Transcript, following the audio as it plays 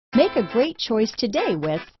Make a great choice today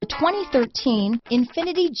with the 2013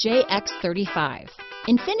 INFINITI JX35.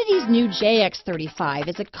 INFINITI's new JX35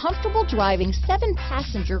 is a comfortable driving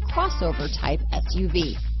 7-passenger crossover type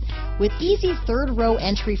SUV. With easy third-row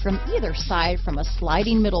entry from either side from a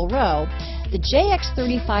sliding middle row, the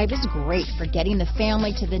JX35 is great for getting the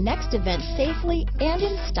family to the next event safely and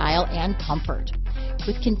in style and comfort.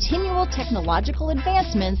 With continual technological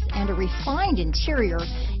advancements and a refined interior,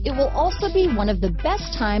 it will also be one of the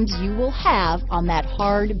best times you will have on that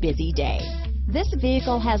hard, busy day. This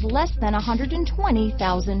vehicle has less than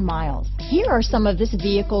 120,000 miles. Here are some of this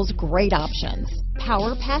vehicle's great options: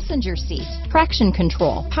 power passenger seat, traction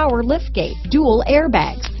control, power liftgate, dual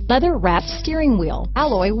airbags, leather-wrapped steering wheel,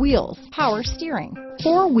 alloy wheels, power steering,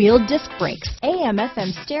 4-wheel disc brakes,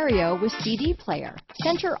 AM/FM stereo with CD player,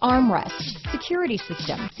 center armrest, security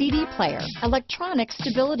system, CD player, electronic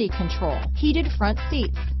stability control, heated front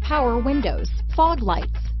seats, power windows, fog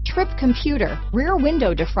lights, trip computer, rear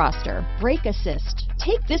window defroster, brake assist.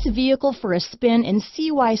 Take this vehicle for a spin and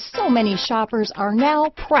see why so many shoppers are now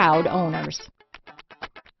proud owners.